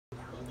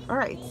All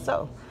right,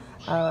 so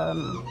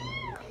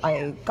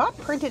I got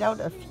printed out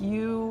a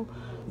few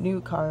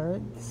new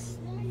cards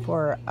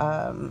for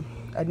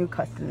a new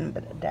custom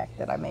deck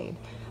that I made.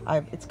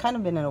 It's kind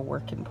of been in a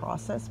work in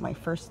process. My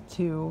first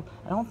two,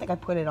 I don't think I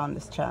put it on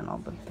this channel,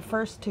 but the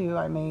first two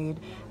I made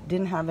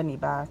didn't have any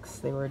backs.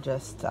 They were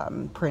just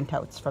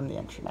printouts from the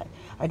internet.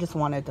 I just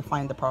wanted to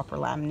find the proper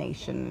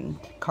lamination and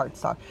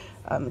cardstock.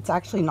 It's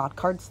actually not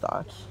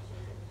cardstock,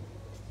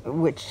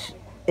 which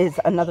is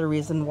another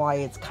reason why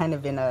it's kind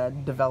of in a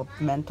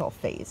developmental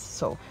phase.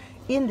 So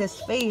in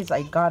this phase,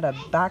 I got a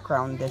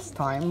background this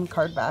time,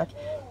 card back,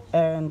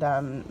 and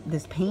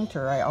this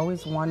painter, I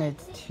always wanted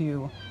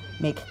to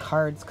make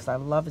cards because I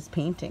love his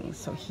paintings.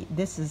 So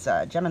this is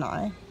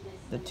Gemini,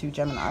 the two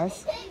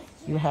Geminis.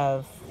 You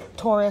have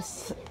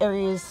Taurus,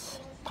 Aries,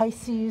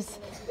 Pisces,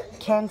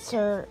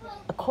 Cancer,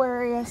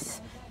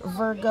 Aquarius,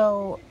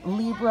 Virgo,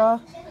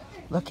 Libra.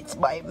 Look, it's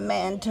my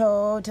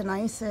Manto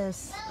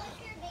Dionysus.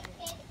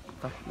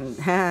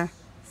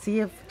 See,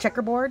 if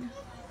checkerboard,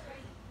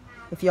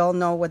 if y'all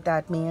know what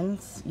that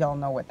means, y'all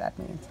know what that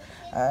means.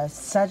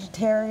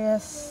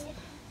 Sagittarius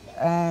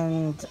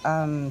and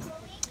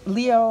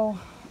Leo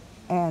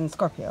and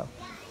Scorpio.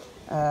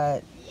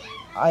 I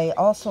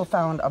also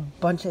found a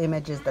bunch of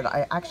images that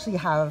I actually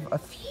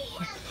have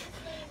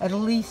at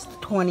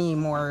least 20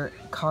 more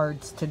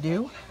cards to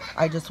do.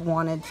 I just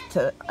wanted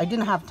to, I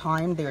didn't have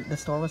time, the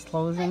store was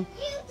closing,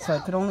 so I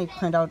could only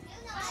print out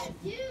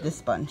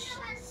this bunch.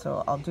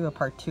 So I'll do a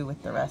part 2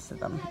 with the rest of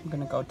them. I'm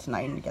going to go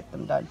tonight and get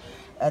them done.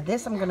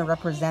 This I'm going to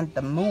represent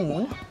the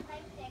moon,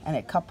 and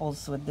it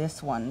couples with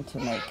this one to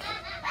make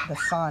the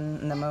sun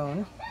and the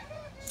moon,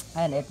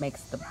 and it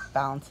makes the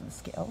balance of the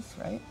scales,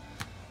 right?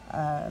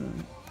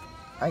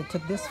 I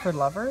took this for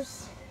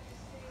lovers,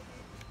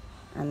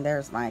 and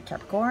there's my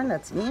Capricorn,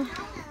 that's me,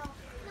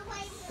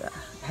 the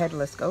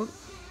headless goat.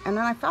 And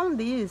then I found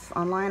these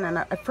online, and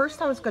at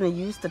first I was going to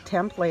use the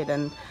template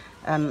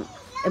and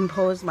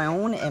impose my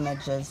own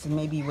images,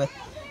 maybe with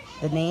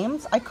the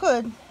names. I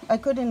could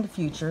in the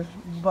future,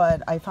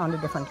 but I found a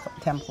different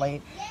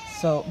template.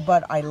 So,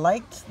 but I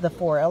liked the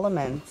 4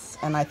 elements,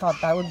 and I thought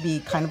that would be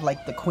kind of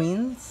like the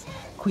queens,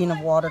 queen of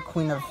water,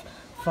 queen of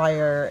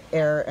fire,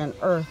 air, and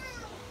earth.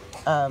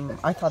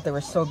 I thought they were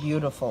so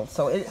beautiful.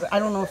 So I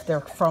don't know if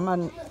they're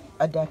from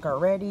a deck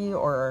already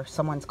or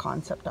someone's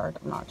concept art.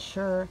 I'm not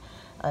sure.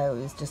 I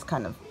was just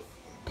kind of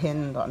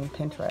pinned on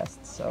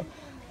Pinterest. So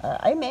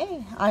I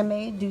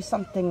may do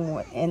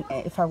something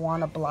if I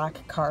want a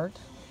black card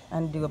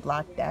and do a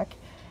black deck.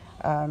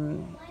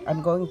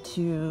 I'm going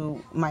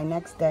to, my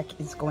next deck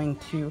is going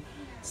to,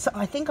 so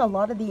I think a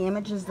lot of the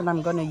images that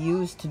I'm going to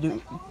use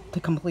to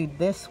complete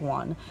this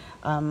one,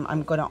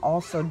 I'm going to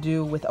also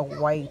do with a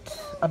white,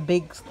 a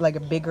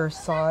bigger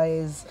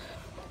size,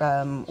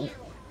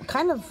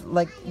 kind of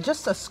like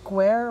just a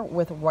square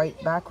with white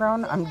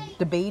background. I'm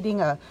debating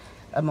a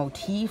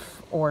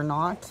motif or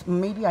not.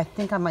 Maybe I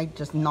think I might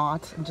just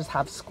not, and just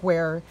have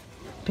square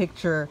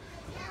picture,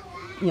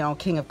 you know,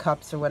 King of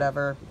Cups or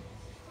whatever,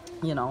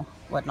 you know,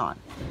 whatnot.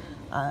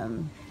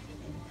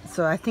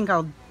 So I think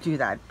I'll do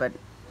that, but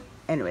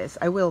anyways,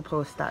 I will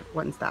post that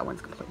once that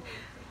one's complete.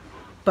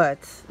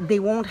 But they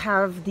won't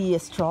have the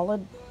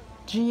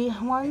astrology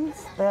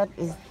ones. That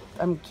is,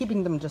 I'm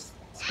keeping them just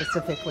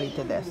specifically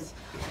to this.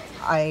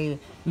 I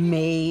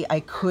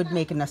could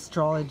make an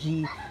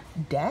astrology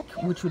deck,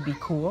 which would be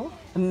cool.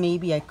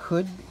 Maybe I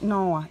could,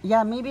 no,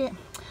 yeah, maybe,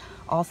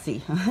 I'll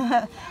see.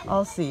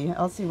 I'll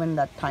see when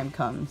that time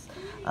comes.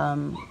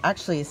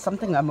 Actually,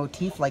 something, a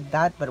motif like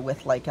that, but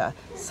with like a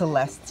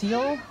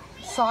celestial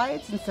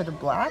sides instead of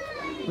black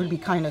would be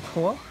kind of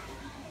cool.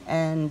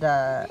 And,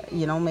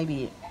 you know,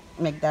 maybe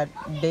make that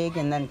big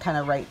and then kind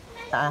of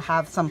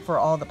have some for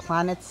all the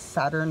planets,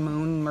 Saturn,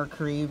 Moon,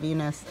 Mercury,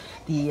 Venus,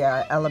 the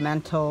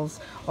elementals.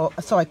 Oh,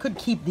 so I could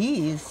keep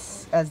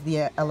these as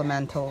the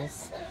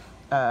elementals,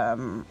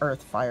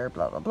 Earth, Fire,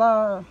 blah, blah,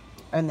 blah.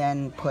 And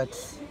then put,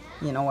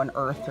 you know, an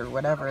Earth or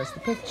whatever as the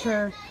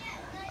picture.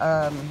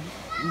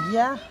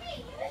 Yeah.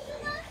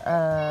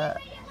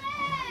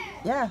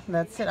 Yeah,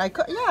 that's it.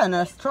 Yeah, an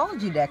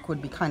astrology deck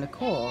would be kind of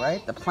cool,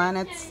 right? The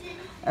planets,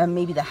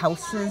 maybe the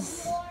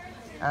houses.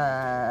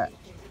 Yeah.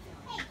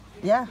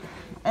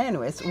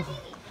 Anyways,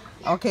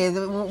 okay,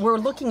 we're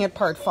looking at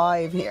part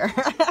 5 here.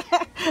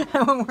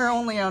 We're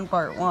only on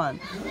part 1.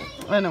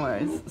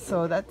 Anyways,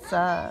 so that's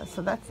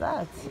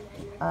that.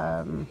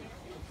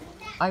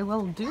 I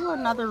will do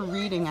another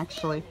reading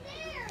actually,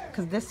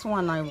 because this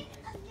one I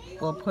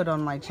will put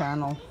on my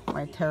channel,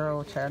 my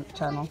tarot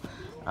channel.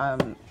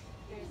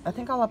 I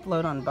think I'll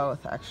upload on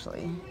both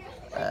actually,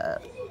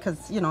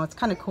 because you know, it's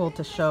kind of cool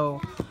to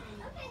show,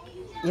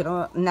 you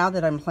know, now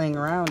that I'm playing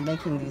around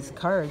making these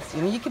cards,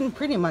 you know, you can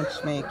pretty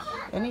much make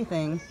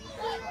anything,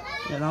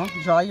 you know,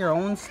 draw your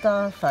own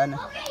stuff. And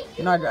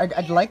you know,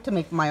 I'd like to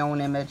make my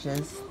own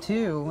images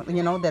too,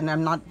 you know, then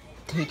I'm not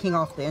taking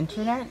off the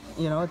internet,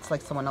 you know, it's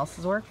like someone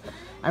else's work.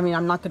 I mean,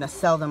 I'm not going to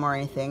sell them or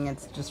anything,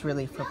 it's just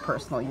really for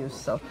personal use,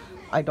 so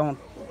I don't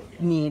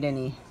need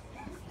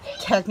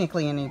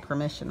technically any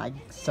permission, I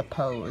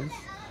suppose.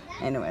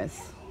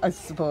 Anyways, I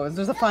suppose.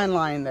 There's a fine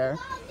line there.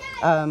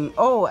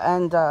 Oh,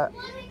 and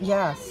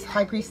yes,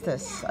 High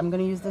Priestess. I'm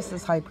going to use this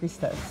as High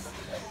Priestess.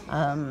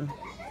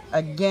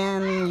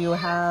 Again, you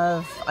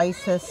have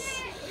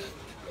Isis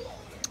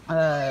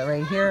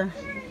right here.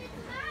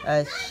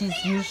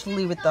 She's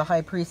usually with the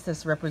High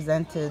Priestess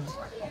represented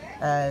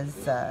as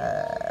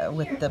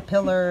with the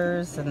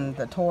pillars and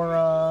the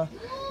Torah,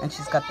 and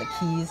she's got the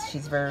keys.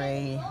 She's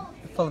very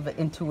full of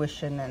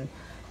intuition, and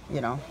you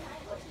know,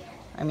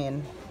 I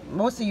mean,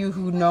 most of you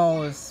who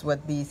knows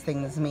what these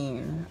things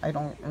mean, I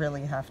don't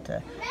really have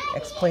to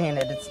explain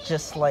it. It's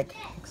just like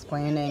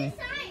explaining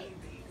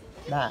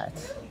that.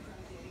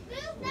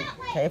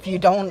 Okay, if you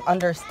don't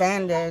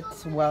understand it,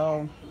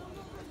 well,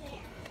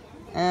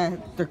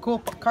 they're cool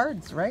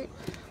cards, right?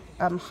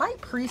 High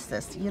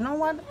Priestess. You know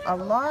what? A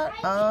lot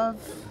of...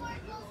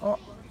 Oh,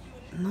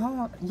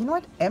 no. You know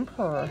what?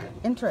 Emperor.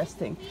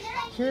 Interesting.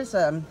 Here's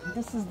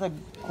this is the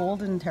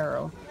Golden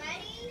Tarot.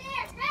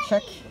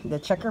 Check the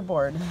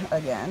checkerboard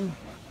again.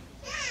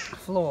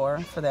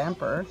 Floor for the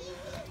Emperor.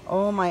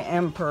 Oh, my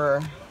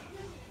Emperor.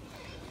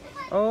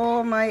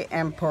 Oh, my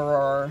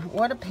Emperor.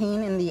 What a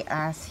pain in the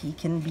ass he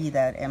can be,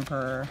 that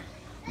Emperor.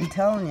 I'm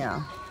telling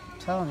ya. I'm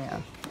telling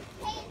ya.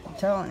 I'm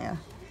telling ya.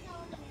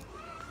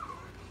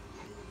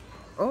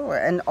 Oh,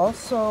 and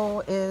also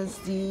is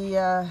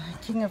the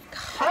King of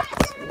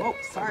Cups. Whoa,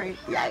 sorry.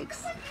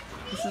 Yikes.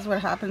 This is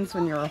what happens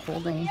when you're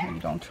holding and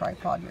you don't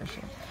tripod your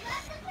shit.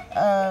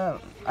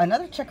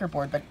 Another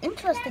checkerboard, but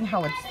interesting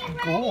how it's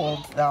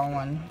gold, that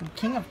one. The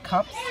King of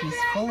Cups, he's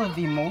full of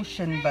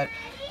emotion, but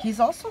he's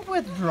also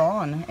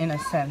withdrawn in a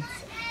sense.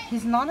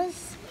 He's not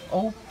as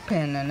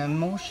open and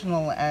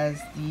emotional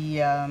as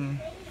the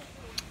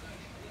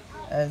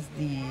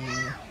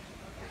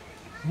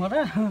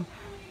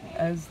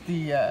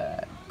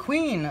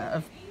Queen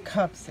of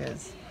Cups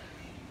is.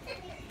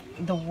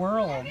 The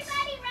World.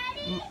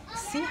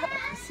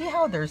 See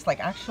how there's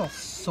like actual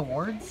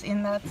swords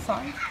in that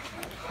sign?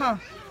 Huh.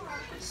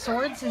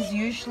 Swords is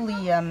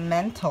usually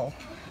mental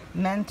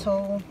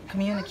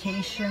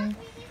communication.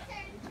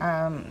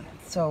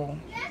 So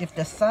if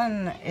the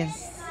sun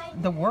is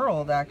the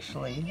world,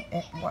 actually,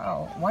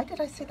 wow. Why did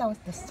I say that was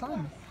the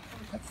sun?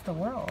 That's the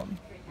world.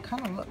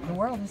 Kind of look. The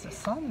world is a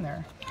sun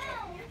there.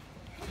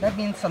 That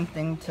means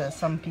something to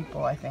some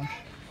people, I think.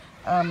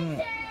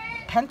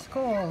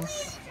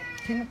 Pentacles,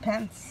 King of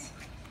Pence.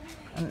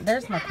 And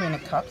there's my Queen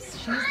of Cups.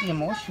 She's the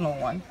emotional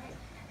one.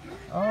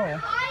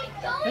 Oh,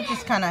 they're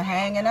just kind of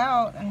hanging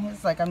out, and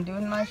he's like, I'm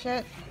doing my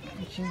shit,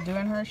 and she's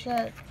doing her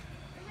shit.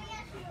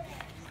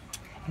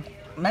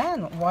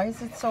 Man, why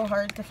is it so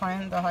hard to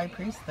find the High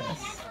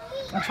Priestess?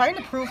 I'm trying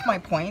to prove my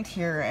point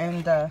here,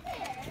 and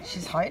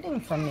she's hiding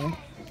from me.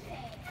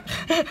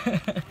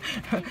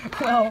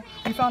 Well,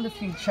 we found a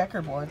few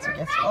checkerboards, I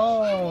guess.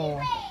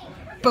 Oh,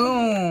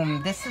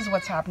 boom. This is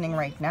what's happening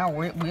right now.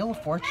 We're Wheel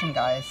of Fortune,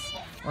 guys.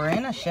 We're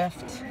in a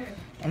shift.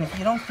 And if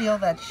you don't feel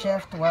that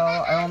shift,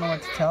 well, I don't know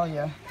what to tell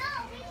you.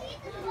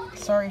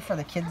 Sorry for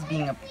the kids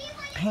being a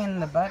pain in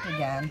the butt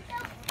again.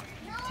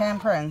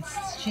 Temperance.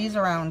 She's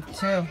around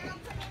too.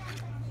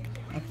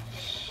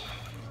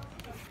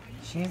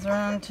 She's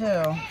around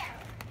too.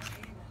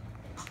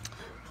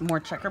 More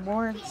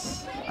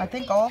checkerboards. I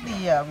think all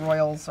the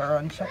royals are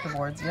on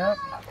checkerboards. Yep.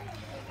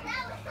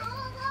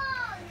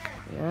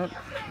 Yep.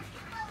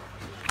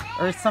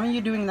 Or is some of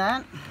you doing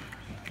that?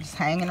 Just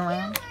hanging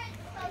around?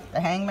 The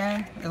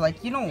hangman? You're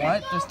like, you know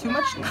what? There's too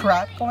much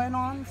crap going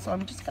on, so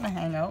I'm just gonna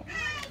hang out.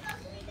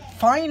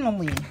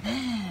 Finally!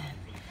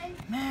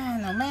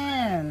 Man, oh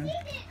man.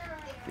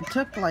 It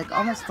took like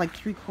almost like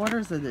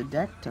 3/4 of the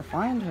deck to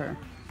find her.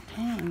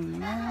 Dang,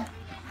 man.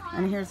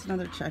 And here's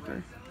another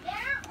checker.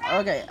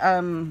 Okay,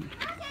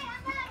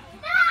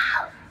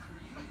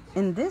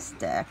 in this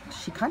deck,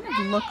 she kind of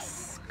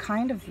looks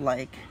kind of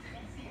like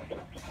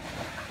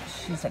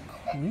she's a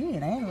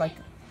queen, eh? Like,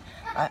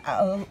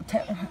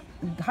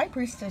 High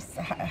Priestess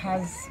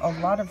has a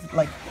lot of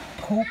like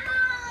Pope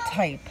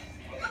type,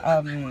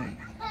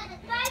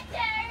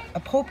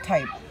 Pope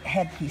type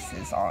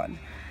headpieces on.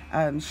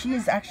 She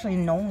is actually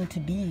known to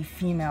be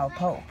female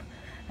Pope.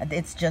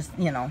 It's just,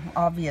 you know,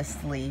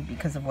 obviously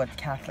because of what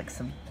Catholics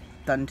have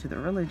done to the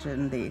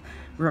religion, they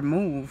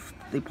removed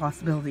the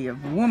possibility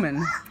of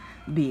woman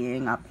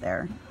being up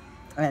there.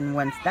 And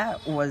once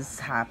that was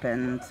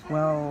happened,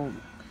 well,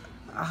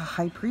 a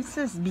High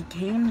Priestess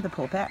became the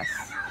Popess.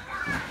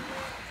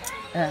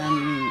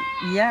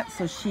 Yeah,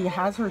 so she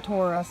has her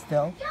Torah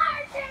still.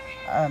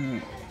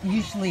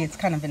 Usually it's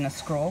kind of in a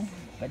scroll,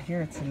 but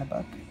here it's in the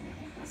book.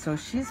 So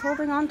she's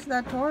holding on to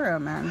that Torah,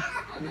 man.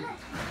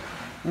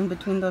 In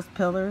between those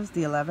pillars,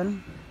 the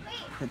 11,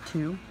 the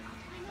 2,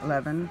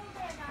 11,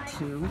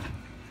 2,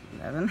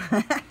 11.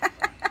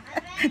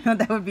 No,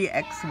 that would be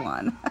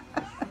X1.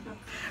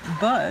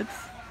 But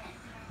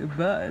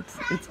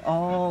it's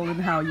all in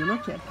how you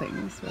look at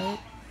things, right?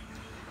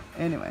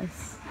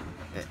 Anyways.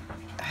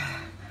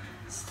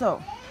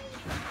 So,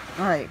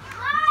 alright.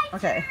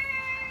 Okay.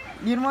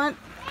 You know what?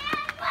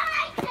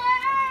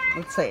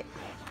 Let's see.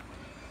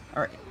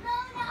 Alright.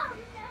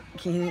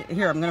 Okay,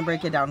 here, I'm going to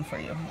break it down for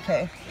you,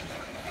 okay?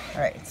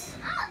 All right.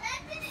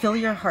 Fill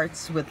your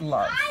hearts with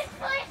love,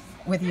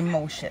 with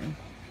emotion.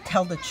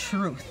 Tell the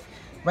truth.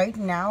 Right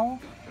now,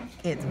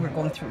 we're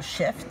going through a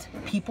shift.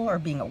 People are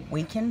being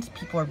awakened.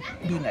 People are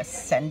being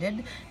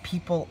ascended.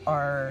 People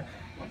are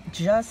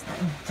just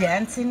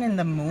dancing in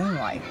the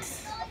moonlight.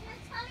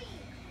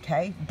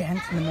 Okay?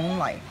 Dance in the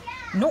moonlight.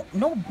 No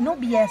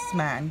BS,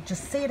 man.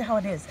 Just say it how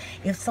it is.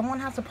 If someone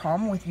has a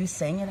problem with you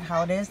saying it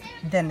how it is,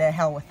 then the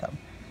hell with them.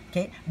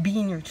 Okay? Be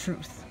in your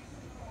truth.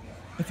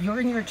 If you're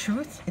in your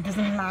truth, it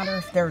doesn't matter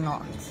if they're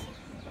not.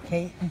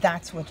 Okay?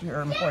 That's what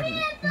you're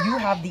important. You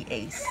have the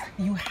ace.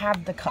 You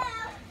have the cup.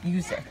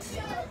 Use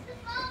it.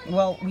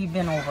 Well, we've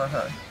been over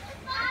her.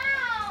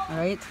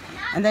 Alright?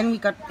 And then we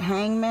got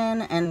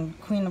Hangman and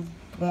Queen of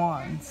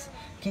Wands.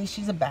 Okay?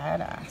 She's a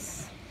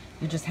badass.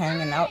 You're just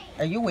hanging out.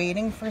 Are you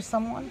waiting for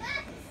someone?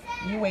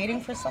 Are you waiting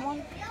for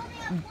someone?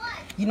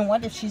 You know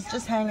what? If she's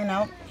just hanging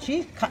out,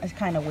 she's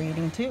kind of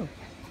waiting too.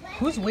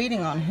 Who's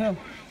waiting on who?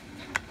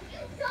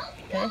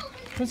 Okay?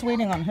 Who's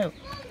waiting on who?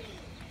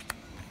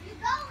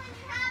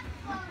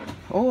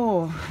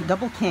 Oh,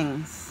 double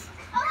kings.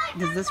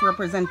 Does this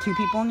represent two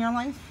people in your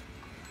life?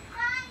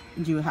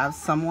 Do you have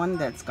someone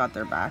that's got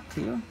their back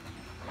to you?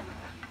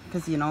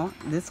 Because, you know,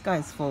 this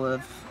guy's full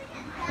of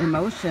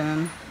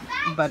emotion.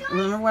 But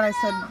remember what I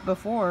said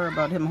before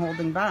about him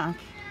holding back?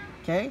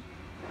 Okay?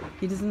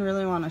 He doesn't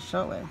really want to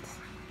show it.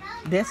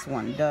 This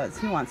one does.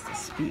 He wants to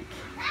speak.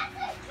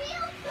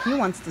 He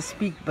wants to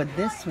speak, but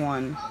this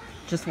one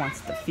just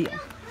wants to feel.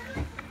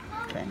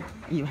 Okay?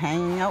 Are you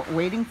hanging out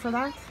waiting for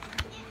that?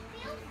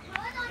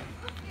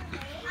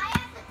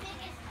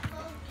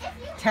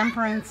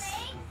 Temperance,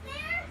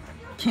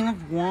 King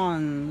of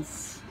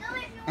Wands,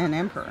 and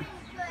Emperor.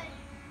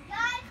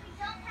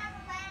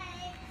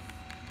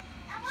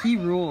 He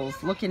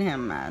rules. Look at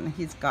him, man.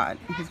 He's got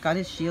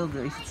his shield.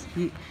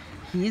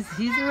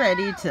 He's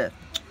ready to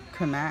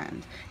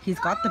command. He's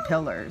got the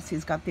pillars.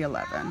 He's got the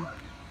 11.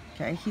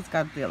 Okay, he's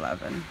got the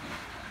 11.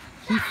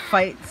 He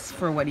fights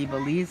for what he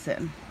believes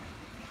in.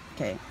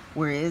 Okay,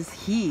 whereas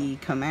he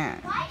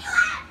commands.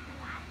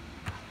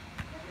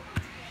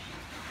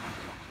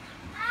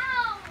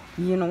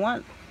 You know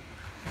what?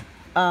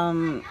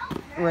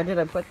 Where did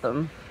I put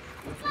them?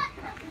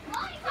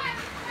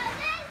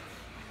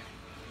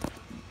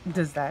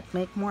 Does that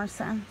make more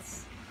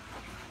sense?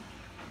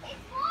 It's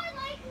more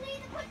likely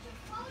to put your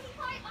floaty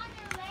part on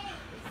your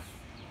legs.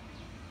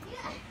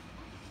 Yeah.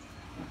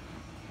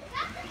 You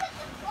have to put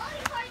the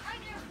floaty part on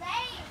your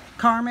legs.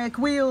 Karmic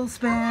wheel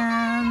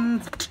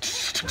spins.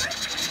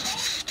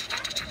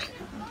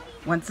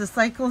 Once the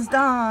cycle's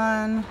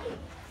done.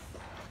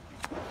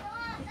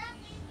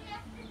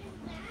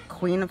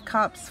 Queen of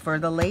Cups for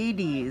the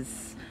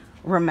ladies.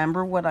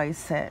 Remember what I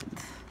said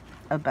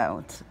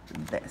about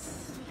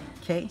this.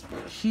 Okay?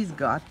 She's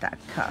got that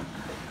cup.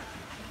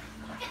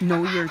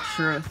 Know your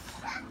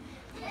truth.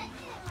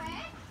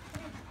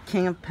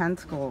 King of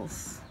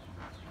Pentacles.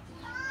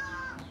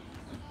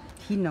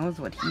 He knows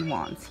what he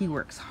wants. He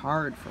works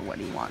hard for what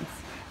he wants.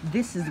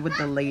 This is what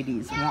the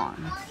ladies want.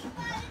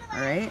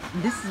 Alright?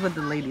 This is what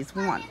the ladies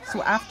want.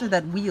 So after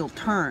that wheel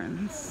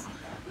turns,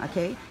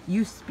 okay,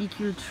 you speak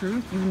your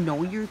truth, you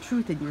know your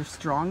truth, and you're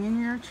strong in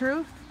your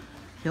truth,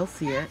 he'll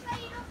see it.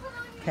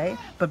 Okay?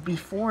 But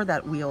before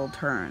that wheel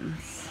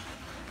turns,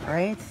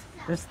 right,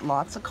 there's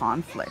lots of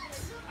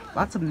conflict.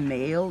 Lots of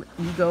male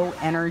ego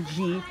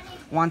energy,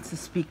 wants to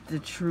speak the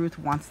truth,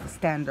 wants to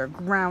stand their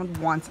ground,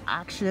 wants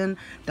action,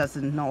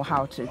 doesn't know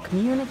how to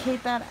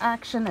communicate that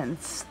action,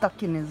 and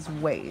stuck in his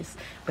ways.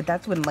 But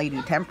that's when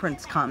Lady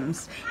Temperance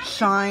comes,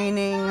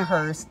 shining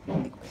her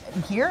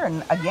here,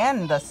 and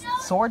again, the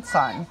sword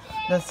sun,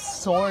 the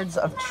swords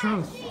of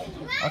truth.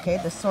 Okay,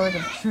 the sword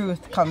of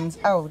truth comes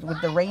out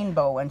with the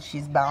rainbow, and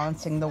she's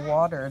balancing the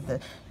water,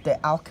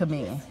 the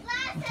alchemy.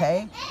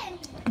 Okay,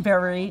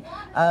 very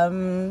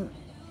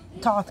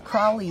Toth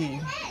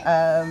Crowley,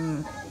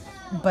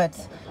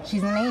 but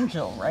she's an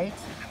angel, right?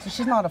 So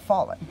she's not a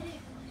fallen,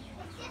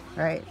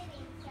 right?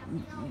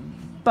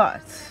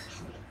 But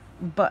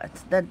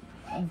that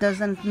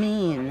doesn't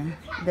mean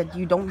that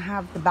you don't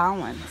have the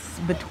balance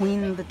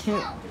between the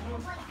two.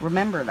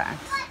 Remember that,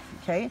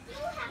 okay?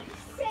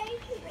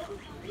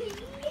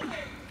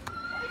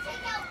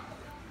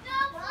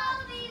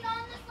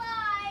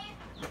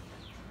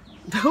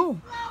 Oh,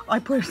 I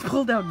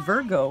pulled out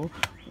Virgo.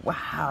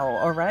 Wow,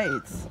 all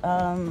right.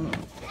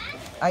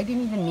 I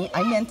didn't even mean,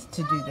 I meant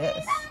to do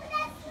this.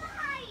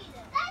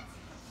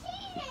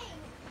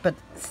 But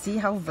see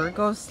how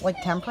Virgo's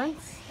like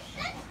Temperance?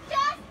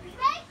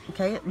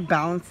 Okay,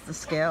 balance the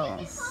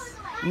scales.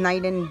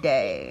 Night and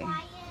day.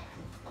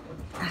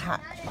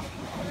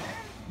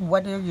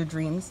 What are your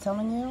dreams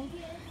telling you?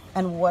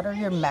 And what are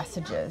your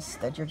messages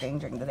that you're getting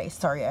during the day?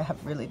 Sorry, I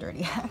have really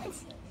dirty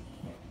hands.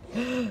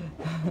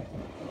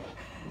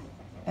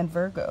 And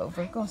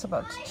Virgo's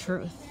about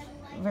truth.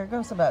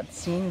 Virgo's about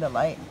seeing the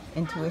light,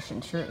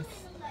 intuition,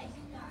 truth.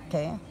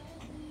 Okay?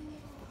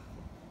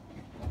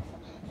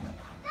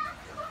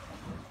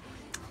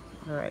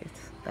 Alright,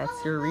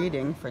 that's your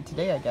reading for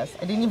today, I guess.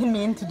 I didn't even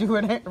mean to do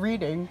a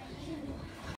reading.